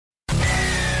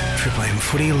Triple M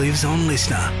Footy lives on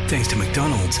Listener, thanks to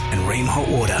McDonald's and Ream Hot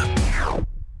Water.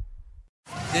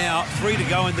 Now, 3 to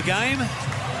go in the game.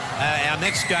 Our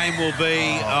next game will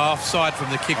be offside from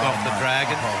the kick-off, the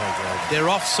Dragons. They're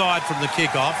offside from the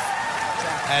kick-off,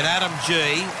 and Adam G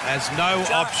has no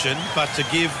option but to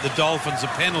give the Dolphins a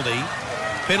penalty.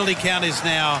 Penalty count is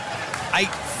now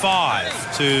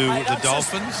 8-5 to the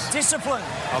Dolphins. Discipline.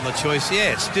 On the choice,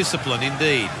 yes, discipline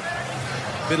indeed.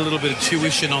 A little bit of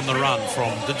tuition on the run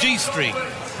from the G-string,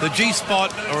 the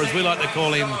G-spot, or as we like to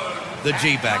call him, the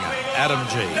G-banger, Adam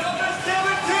G.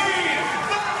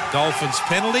 Dolphins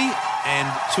penalty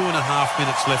and 2.5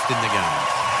 minutes left in the game.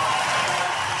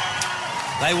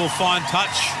 They will find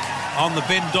touch on the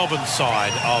Ben Dobbins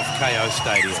side of KO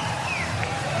Stadium.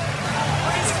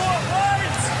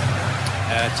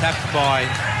 Tapped by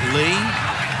Lee,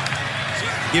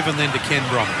 given then to Ken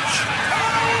Bromwich.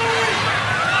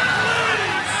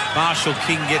 Marshall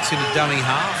King gets into dummy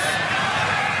half.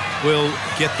 Will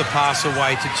get the pass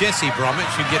away to Jesse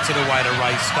Bromwich, who gets it away to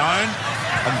Ray Stone.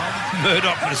 And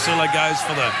Murdoch Masilla goes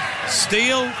for the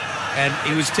steal, and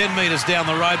he was 10 metres down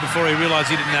the road before he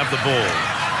realised he didn't have the ball.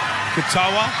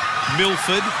 Katoa,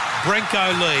 Milford,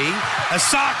 Brenko Lee,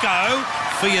 Isaako,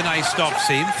 Fiona stops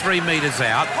him, 3 metres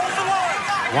out.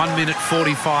 1 minute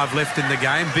 45 left in the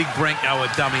game. Big Brenko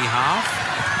a dummy half.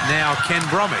 Now Ken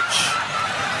Bromwich.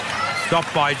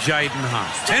 Stopped by Jaden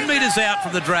Hunt. 10 metres out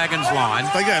from the Dragons line.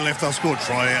 If they go left, they'll score a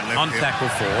try out left. On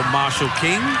tackle 4, Marshall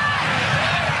King,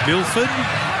 Milford,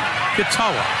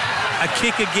 Katoa. A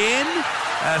kick again.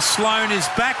 Sloan is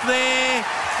back there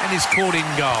and is caught in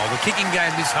goal. The kicking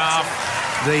game this half,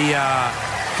 the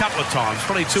couple of times,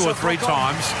 probably 2 or 3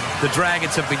 times, the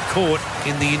Dragons have been caught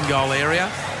in the in-goal area.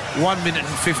 1 minute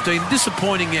and 15.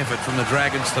 Disappointing effort from the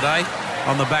Dragons today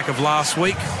on the back of last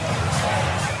week.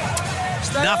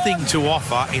 Nothing to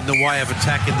offer in the way of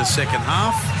attack in the second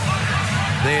half.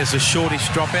 There's a shortish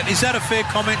dropout. Is that a fair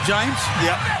comment, James?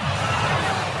 Yep.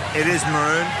 It is,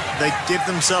 Maroon. They give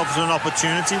themselves an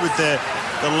opportunity with the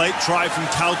late try from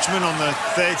Couchman on the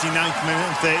 39th minute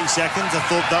and 30 seconds. I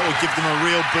thought that would give them a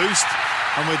real boost,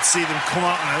 and we'd see them come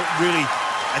out and really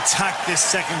attack this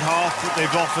second half that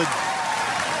they've offered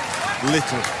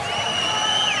little.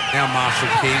 Now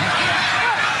Marshall King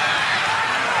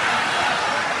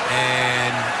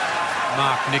and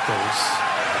Mark Nichols.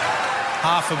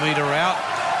 Half a metre out,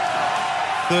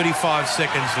 35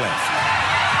 seconds left.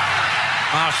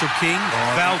 Marshall King,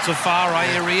 Val Tafari,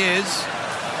 here he is.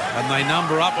 And they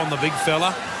number up on the big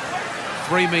fella.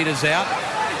 3 metres out.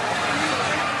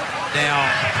 Now,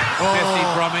 Jesse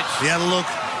Bromwich. He had a look.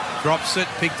 Drops it,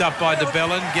 picked up by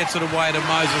DeBellin, gets it away to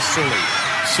Moses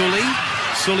Sully.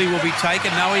 Sully will be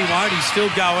taken. No, he won't. He's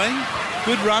still going.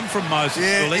 Good run from Moses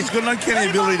Sully. He's got an uncanny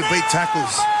ability to beat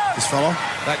tackles, this fella.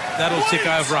 That'll tick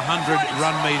over 100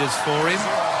 run metres for him.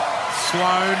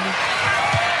 Sloan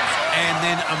and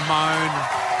then Amon.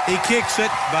 He kicks it,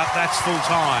 but that's full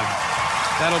time.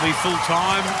 That'll be full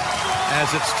time as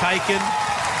it's taken.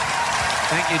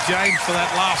 Thank you, James, for that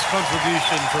last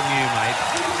contribution from you, mate.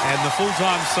 And the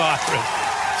full-time siren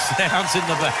sounds in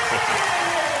the back.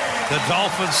 The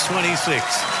Dolphins 26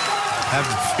 have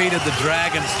defeated the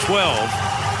Dragons 12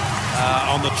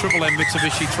 on the Triple M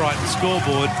Mitsubishi Triton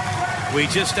scoreboard. We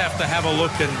just have to have a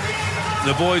look, and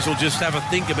the boys will just have a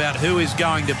think about who is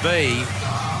going to be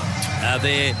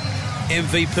their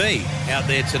MVP out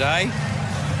there today.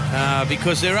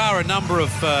 Because there are a number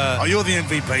of... you're the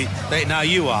MVP. No,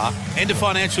 you are. End of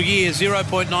financial year,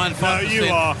 0.95%. No, you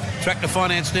are. Tractor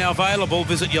Finance now available.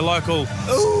 Visit your local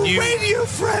new Radio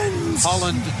Friends.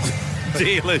 Holland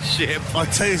dealership. I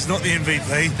tell you, he's not the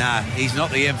MVP. Nah, he's not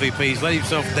the MVP. He's let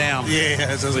himself down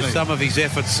with some of his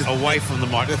efforts away from the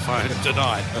microphone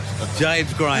tonight.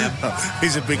 James Graham,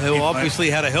 he's a big who kid, obviously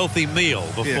had a healthy meal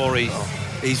before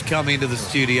he's come into the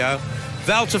studio.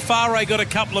 Val Tafari got a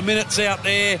couple of minutes out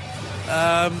there,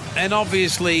 and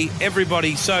obviously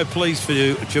everybody's so pleased for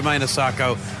Jermaine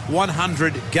Isaako.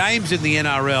 100 games in the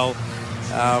NRL,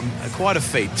 quite a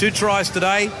feat. 2 tries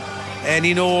today, and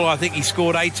in all I think he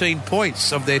scored 18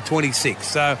 points of their 26.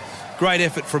 So great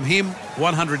effort from him.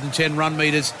 110 run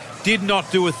metres. Did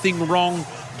not do a thing wrong.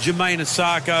 Jermaine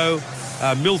Isaako,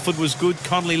 Milford was good.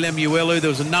 Conley Lemuelu,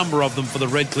 there was a number of them for the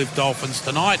Redcliffe Dolphins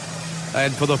tonight,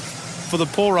 and for the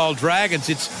poor old Dragons,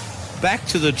 it's back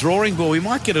to the drawing board. We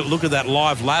might get a look at that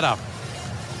live ladder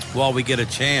while we get a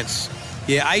chance.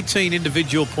 Yeah, 18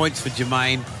 individual points for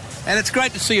Jermaine. And it's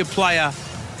great to see a player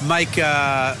make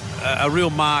a real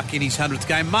mark in his 100th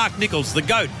game. Mark Nichols, the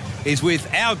GOAT, is with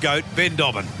our GOAT, Ben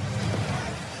Dobbin.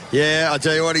 Yeah, I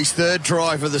tell you what, his 3rd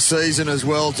try for the season as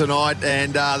well tonight,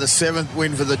 and the 7th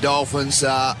win for the Dolphins.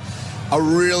 a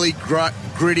really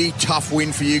gritty, tough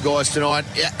win for you guys tonight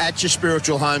at your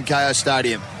spiritual home, KO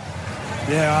Stadium.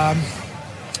 Yeah,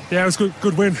 it was a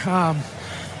good win.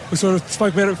 We sort of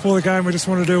spoke about it before the game. We just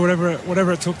wanted to do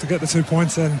whatever it took to get the 2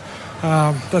 points, and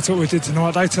that's what we did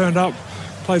tonight. They turned up,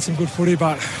 played some good footy,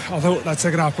 but I thought that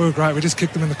second half we were great. We just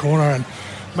kicked them in the corner and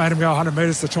made them go 100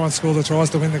 metres to try and score the tries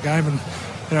to win the game, and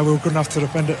we were good enough to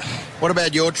defend it. What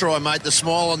about your try, mate? The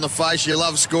smile on the face, you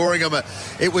love scoring them.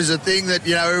 It was a thing that,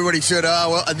 everybody said,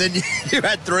 oh, well, and then you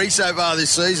had 3 so far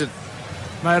this season.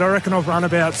 Mate, I reckon I've run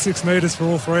about 6 metres for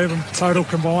all 3 of them, total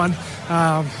combined.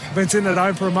 I've been sitting at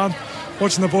home for a month,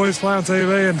 watching the boys play on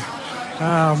TV, and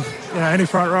any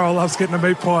front row loves getting a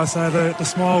meat pie, so the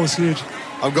smile was huge.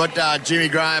 I've got Jimmy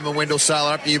Graham and Wendell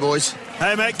Saylor. Up to you, boys.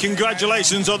 Hey, mate,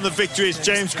 congratulations on the victory. It's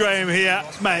James Graham here.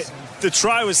 Mate, the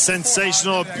try was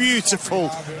sensational. A beautiful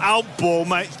outball,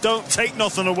 mate. Don't take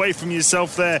nothing away from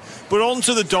yourself there. But on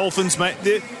to the Dolphins, mate.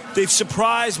 They've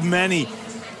surprised many.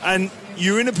 And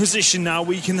you're in a position now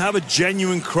where you can have a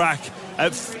genuine crack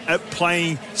at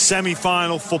playing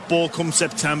semi-final football come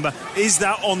September. Is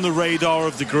that on the radar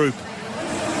of the group?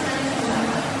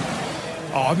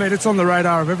 Oh, I mean, it's on the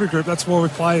radar of every group. That's why we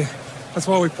play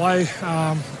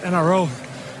NRL.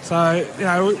 So,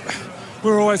 we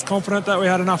were always confident that we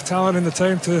had enough talent in the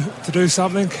team to do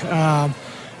something.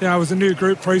 It was a new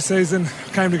group pre-season,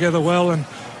 came together well, and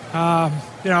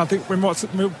I think we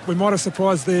might have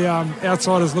surprised the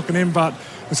outsiders looking in, but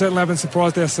we certainly haven't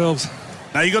surprised ourselves.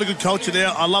 Now, you've got a good culture there.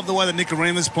 I love the way that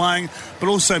Nicaragua's playing, but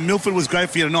also Milford was great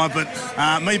for you tonight. But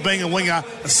me being a winger,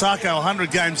 Isaako,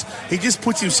 100 games, he just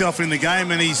puts himself in the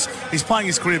game, and he's playing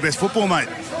his career best football, mate.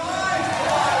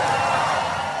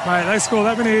 Mate, they score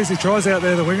that many easy tries out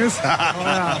there, the wingers.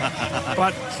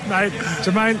 But, mate,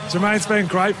 Jermaine's been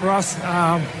great for us.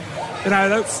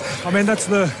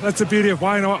 That's the beauty of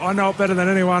Wayne. I know it better than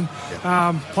anyone.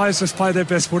 Players just play their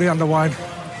best footy under Wayne.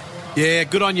 Yeah,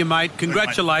 good on you, mate.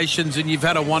 Congratulations, and you've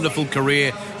had a wonderful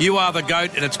career. You are the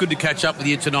GOAT, and it's good to catch up with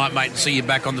you tonight, mate, and see you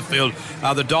back on the field.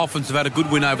 The Dolphins have had a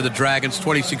good win over the Dragons,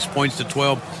 26 points to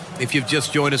 12. If you've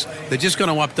just joined us, they're just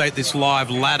going to update this live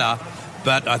ladder,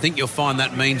 but I think you'll find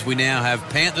that means we now have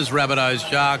Panthers, Rabbitohs,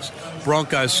 Sharks,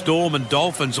 Broncos, Storm and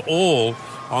Dolphins all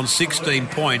on 16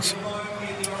 points.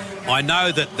 I know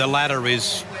that the ladder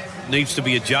needs to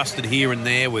be adjusted here and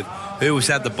there with who's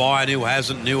had the bye and who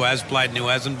hasn't, and who has played and who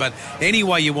hasn't. But any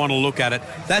way you want to look at it,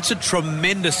 that's a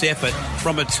tremendous effort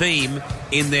from a team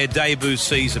in their debut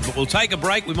season. But we'll take a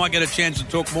break. We might get a chance to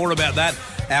talk more about that.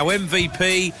 Our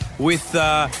MVP with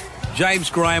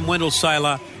James Graham, Wendell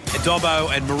Saylor,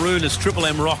 Dobbo and Maroon as Triple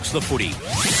M rocks the footy.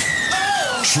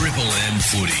 Triple M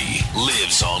footy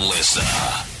lives on Leicester.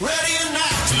 Ready or not.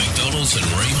 For McDonald's and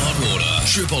Ream Hot Water,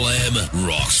 Triple M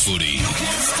rocks footy. You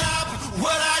can't stop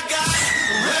what I got.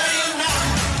 Ready or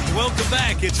not. Welcome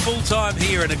back. It's full time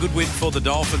here and a good win for the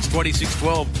Dolphins,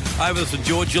 26-12 over the St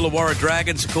George Illawarra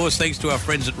Dragons. Of course, thanks to our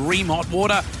friends at Ream Hot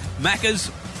Water,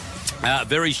 Macca's.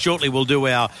 Very shortly we'll do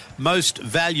our most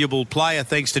valuable player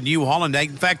thanks to New Holland.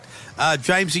 In fact,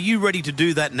 James, are you ready to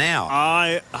do that now?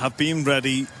 I have been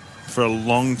ready for a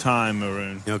long time,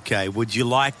 Maroon. Okay, would you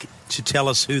like to tell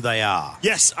us who they are?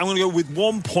 Yes, I'm going to go with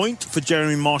 1 point for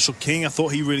Jeremy Marshall-King. I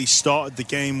thought he really started the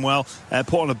game well,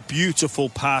 put on a beautiful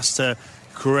pass to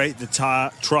create the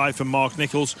try for Mark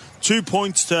Nichols. 2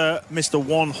 points to Mr.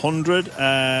 100,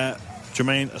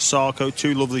 Jermaine Isaako.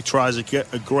 2 lovely tries,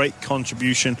 a great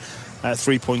contribution.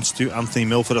 3 points to Anthony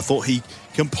Milford. I thought he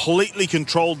completely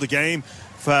controlled the game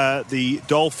for the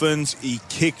Dolphins. He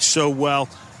kicked so well.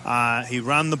 He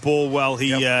ran the ball well.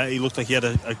 He looked like he had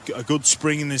a good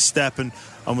spring in his step and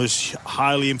was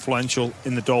highly influential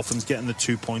in the Dolphins getting the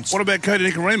 2 points. What about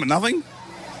Cody Nicarima? Nothing?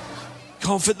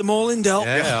 Can't fit them all in, Del.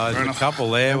 Yeah, there's a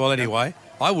couple there. Well, anyway,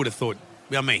 I would have thought,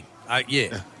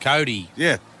 Cody.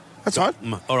 Yeah. That's right.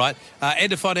 All right.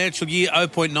 End of financial year,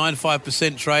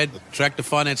 0.95% trade. Tractor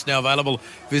finance now available.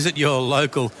 Visit your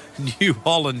local New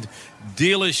Holland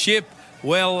dealership.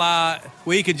 Well,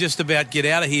 we can just about get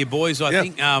out of here, boys. I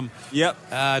think.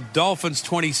 Dolphins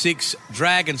 26,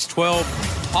 Dragons 12.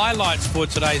 Highlights for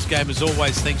today's game, as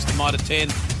always, thanks to Mitre 10.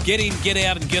 Get in, get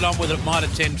out, and get on with it. Mitre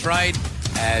 10 trade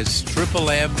as Triple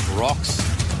M rocks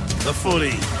the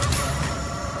footy.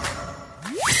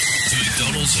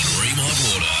 McDonald's and Ream Hot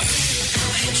Water.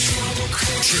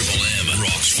 Triple M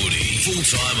rocks footy.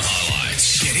 Full-time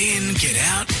highlights. Get in, get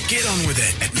out, get on with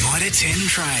it at Mitre 10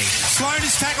 trade. Sloan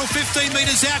is tackled 15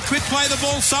 metres out. Quick play the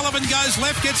ball. Sullivan goes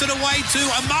left, gets it away to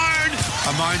Amone.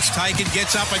 Amone's taken,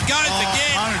 gets up and goes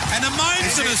again. And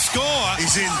Amone's going to score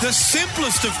He's in. the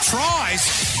simplest of tries.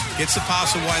 Gets the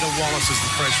pass away to Wallace as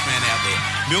the fresh man out there.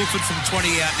 Milford from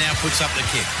 20 out now puts up the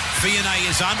kick. Fionney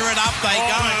is under it. Up they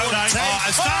go.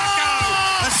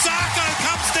 Isaako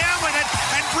comes down with it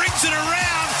and brings it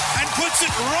around and puts it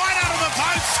right out of the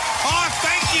post. Oh,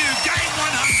 thank you. Game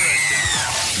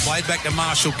 100. Played back to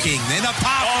Marshall King. Then a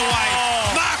pass away.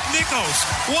 Mark Nichols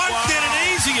won't get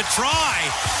an easier try.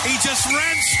 He just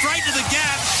ran straight to the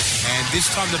gap. And this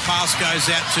time the pass goes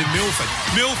out to Milford.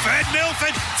 Milford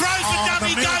throws the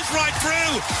dummy, goes right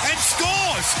through and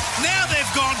scores. Now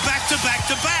they've gone back to back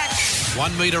to back.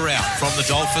 1 metre out from the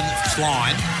Dolphins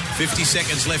line. 50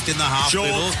 seconds left in the half.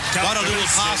 Got a little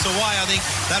pass away. I think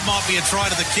that might be a try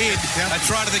to the kid. A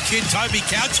try to the kid, Toby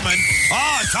Couchman.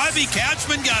 Oh, Toby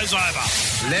Couchman goes over.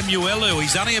 Lemuelu,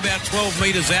 he's only about 12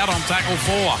 metres out on tackle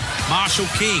 4. Marshall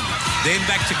King, then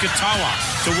back to Katoa.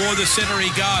 Toward the centre he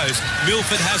goes.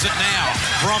 Milford has it now.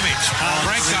 Bromwich,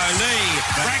 Branko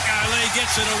Lee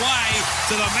gets it away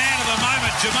to the man of the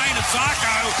moment, Jermaine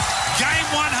Isaako. Game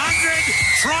 100,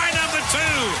 try number 2.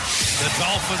 The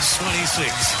Dolphins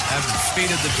 26 have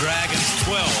defeated the Dragons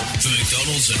 12. For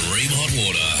McDonald's and Ream Hot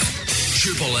Water,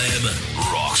 Triple M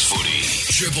rocks footy.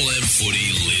 Triple M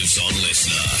footy lives on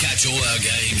Listener. Catch all our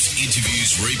games,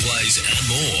 interviews, replays and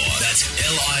more. That's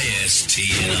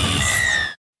LISTNR.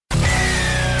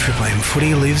 Triple M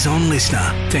footy lives on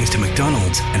Listener, thanks to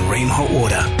McDonald's and Ream Hot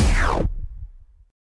Water.